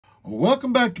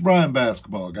Welcome back to Bryan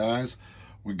Basketball, guys.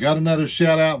 We got another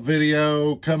shout out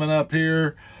video coming up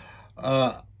here.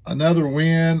 Another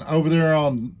win over there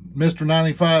on Mr.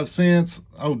 95 Cents,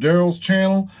 Darrell's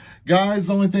channel. Guys,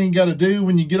 the only thing you got to do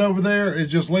when you get over there is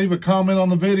just leave a comment on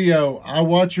the video. I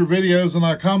watch your videos and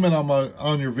I comment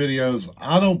on your videos.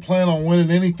 I don't plan on winning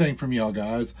anything from y'all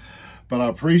guys, but I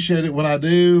appreciate it when I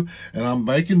do. And I'm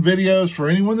making videos for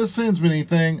anyone that sends me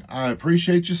anything. I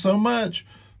appreciate you so much.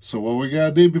 So what we got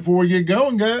to do before we get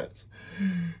going, guys,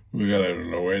 we got to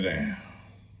lower it down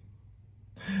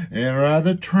and ride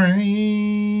the train.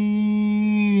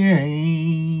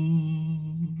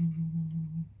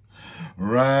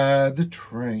 Ride the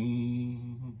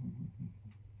train.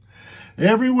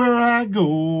 Everywhere I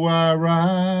go, I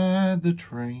ride the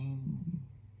train.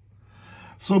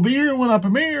 So be here when I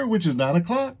premiere, which is 9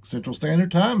 o'clock Central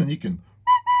Standard Time, and you can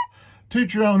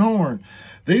toot your own horn.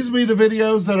 These will be the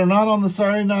videos that are not on the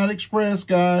Saturday Night Express,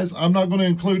 guys. I'm not going to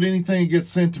include anything that gets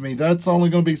sent to me. That's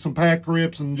only going to be some pack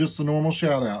rips and just the normal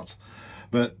shout-outs.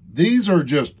 But these are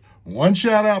just one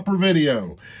shout-out per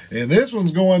video. And this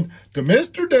one's going to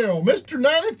Mr. Darrell, Mr.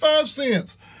 95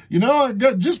 Cents. You know, I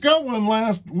just got one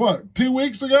last, 2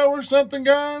 weeks ago or something,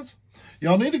 guys?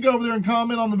 Y'all need to go over there and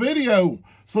comment on the video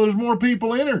so there's more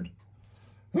people entered.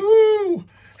 Woo!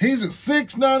 He's at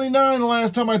 $6.99 the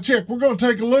last time I checked. We're going to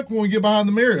take a look when we get behind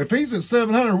the mirror. If he's at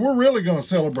 $700, we're really going to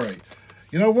celebrate.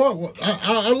 You know what?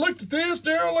 I looked at this,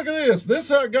 Darrell. Look at this. This is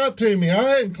how it got to me. I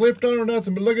hadn't clipped on or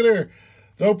nothing, but look at there.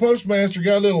 The old postmaster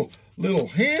got a little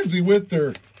handsy with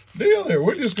their deal there.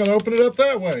 We're just going to open it up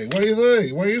that way. What do you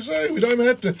say? What do you say? We don't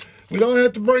have to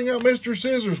bring out Mr.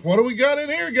 Scissors. What do we got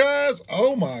in here, guys?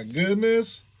 Oh my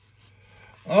goodness.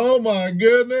 Oh my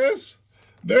goodness.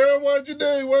 Darrell, what'd you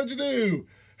do? What'd you do?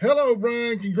 Hello,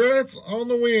 Bryan. Congrats on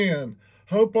the win.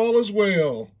 Hope all is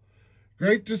well.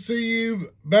 Great to see you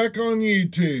back on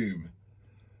YouTube.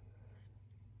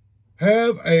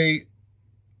 Have it's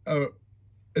a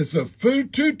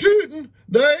food toot-tootin'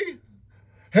 day.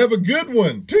 Have a good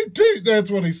one. Toot-toot,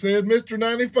 that's what he said. Mr.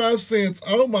 95 Cents.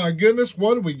 Oh, my goodness.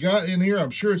 What do we got in here?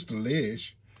 I'm sure it's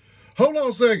delish. Hold on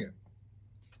a second.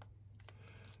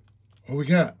 What we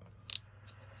got?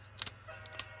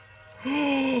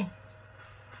 Oh!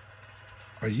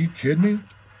 Are you kidding me?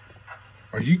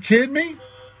 Are you kidding me?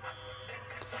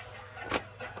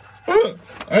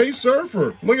 Hey,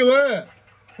 Surfer, look at that.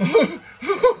 I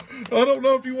don't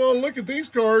know if you want to look at these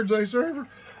cards, hey, Surfer.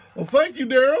 Well, thank you,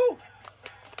 Darrell.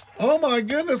 Oh, my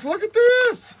goodness, look at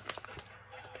this.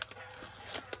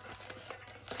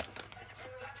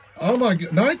 Oh, my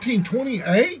God,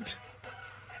 1928?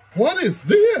 What is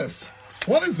this?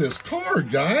 What is this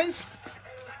card, guys?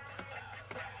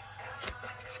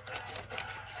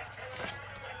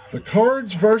 The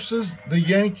Cards versus the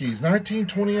Yankees,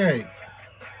 1928.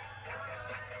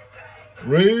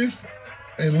 Ruth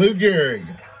and Lou Gehrig.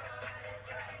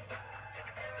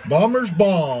 Bombers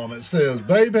bomb, it says.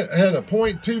 Babe had a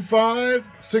 .25,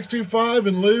 625,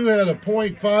 and Lou had a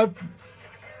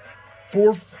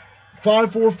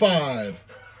 .545.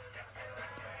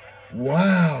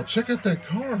 Wow, check out that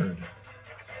card.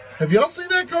 Have y'all seen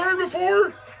that card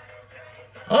before?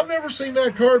 I've never seen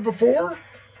that card before.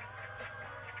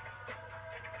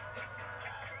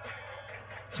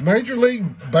 It's Major League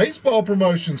Baseball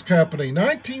Promotions Company,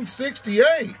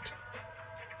 1968.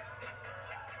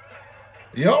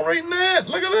 Y'all reading that?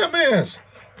 Look at that mess.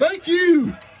 Thank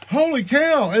you. Holy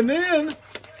cow. And then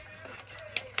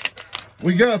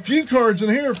we got a few cards in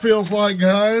here, it feels like,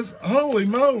 guys. Holy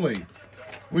moly.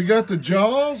 We got the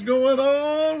Jaws going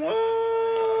on.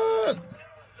 What?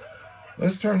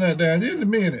 Let's turn that down in a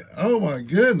minute. Oh, my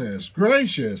goodness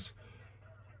gracious.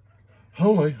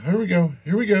 Holy, here we go.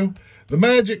 Here we go. The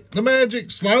magic,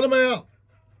 slide them out.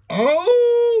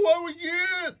 Oh, what we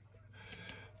get?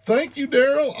 Thank you,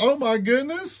 Darrell. Oh, my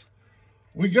goodness.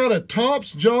 We got a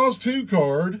Topps Jaws 2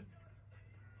 card.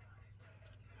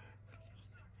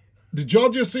 Did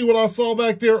y'all just see what I saw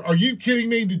back there? Are you kidding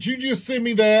me? Did you just send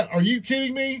me that? Are you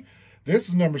kidding me? This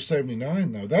is number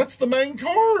 79, though. That's the main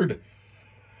card.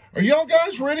 Are y'all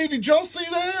guys ready? Did y'all see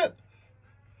that?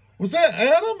 Was that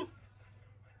Adam?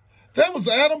 That was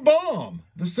Adam Bomb,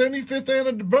 the 75th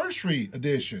anniversary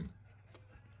edition.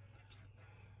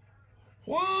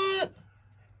 What?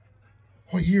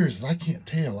 What year is it? I can't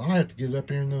tell. I have to get it up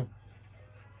here in the...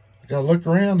 I gotta look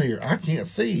around here. I can't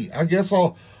see. I guess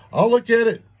I'll look at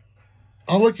it.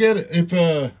 I'll look at it if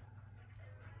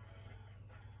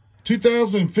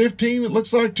 2015, it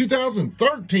looks like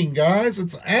 2013, guys.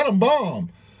 It's Adam Bomb.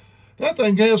 That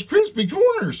thing has crispy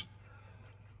corners.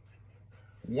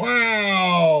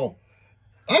 Wow.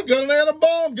 I've got an atom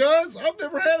bomb, guys. I've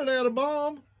never had an atom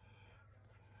bomb.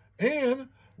 And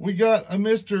we got a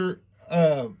Mr.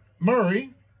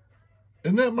 Murray.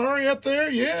 Isn't that Murray up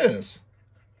there? Yes.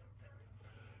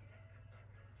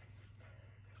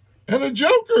 And a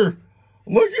Joker.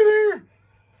 Look at there.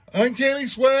 Uncanny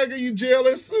Swag, are you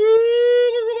jealous? Ooh,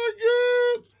 look what I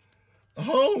got.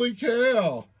 Holy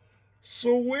cow.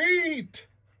 Sweet.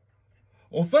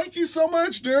 Well, thank you so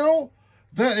much, Darrell.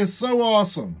 That is so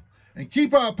awesome. And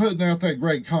keep on putting out that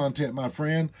great content, my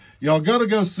friend. Y'all got to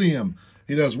go see him.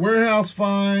 He does warehouse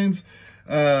finds.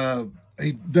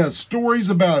 He does stories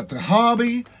about the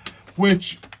hobby,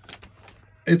 which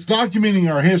it's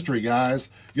documenting our history, guys.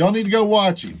 Y'all need to go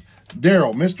watch him.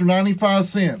 Darrell, Mr. 95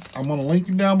 Cents. I'm going to link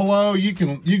him down below. You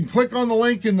can click on the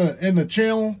link in the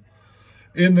channel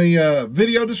in the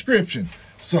video description.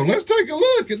 So let's take a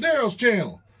look at Darrell's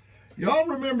channel. Y'all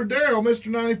remember Darrell, Mr.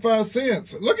 95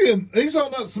 Cents. Look at him. He's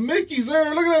holding up some Mickeys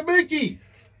there. Look at that Mickey.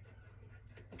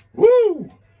 Woo!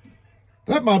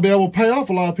 That might be able to pay off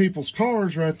a lot of people's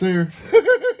cars right there.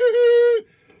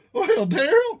 Well,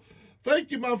 Darrell,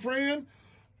 thank you, my friend.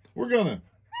 We're going to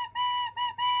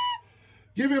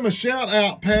give him a shout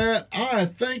out, Pat. I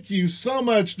thank you so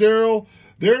much, Darrell.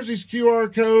 There's his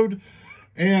QR code.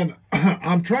 And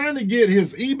I'm trying to get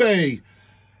his eBay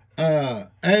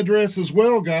address as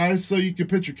well, guys, so you can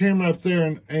put your camera up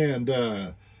there and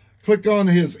click on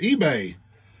his eBay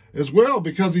as well,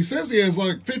 because he says he has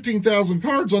like 15,000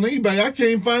 cards on eBay. I can't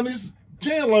even find his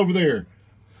channel over there.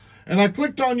 And I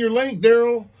clicked on your link,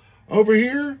 Darrell, over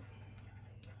here.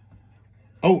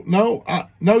 Oh, no,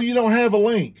 no, you don't have a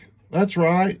link. That's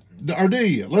right. Or do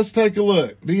you? Let's take a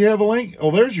look. Do you have a link?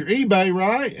 Oh, there's your eBay,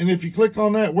 right? And if you click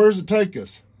on that, where does it take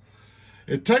us?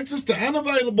 It takes us to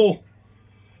unavailable.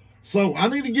 So I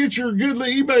need to get your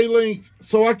goodly eBay link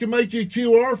so I can make you a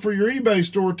QR for your eBay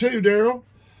store too, Darrell.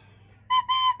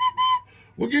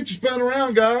 We'll get you spun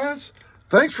around, guys.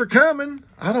 Thanks for coming.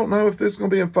 I don't know if this is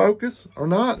going to be in focus or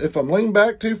not. If I'm leaning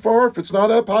back too far, if it's not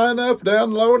up high enough,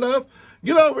 down low enough,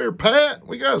 get over here, Pat.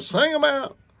 We got to sing them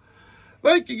out.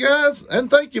 Thank you, guys. And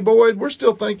thank you, Boyd. We're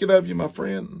still thinking of you, my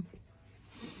friend.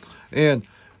 And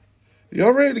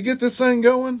y'all ready to get this thing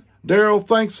going? Darrell,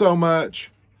 thanks so much.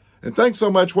 And thanks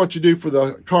so much what you do for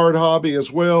the card hobby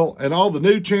as well. And all the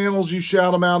new channels, you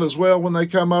shout them out as well when they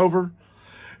come over.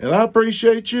 And I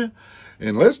appreciate you.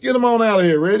 And let's get them on out of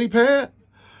here. Ready, Pat?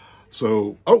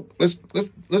 So, oh, let's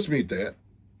meet that.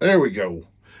 There we go.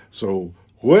 So,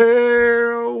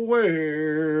 where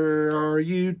are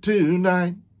you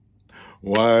tonight?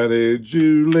 Why did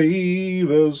you leave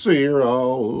us here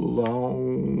all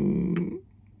alone?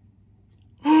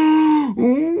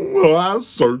 Well, I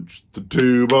searched the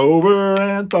tube over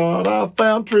and thought I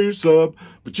found true sub,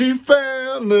 but you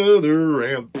found another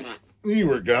and you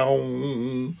were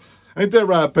gone. Ain't that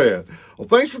right, Pat? Well,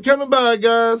 thanks for coming by,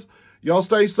 guys. Y'all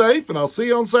stay safe, and I'll see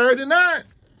you on Saturday night.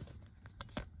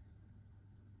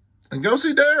 And go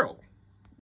see Darrell.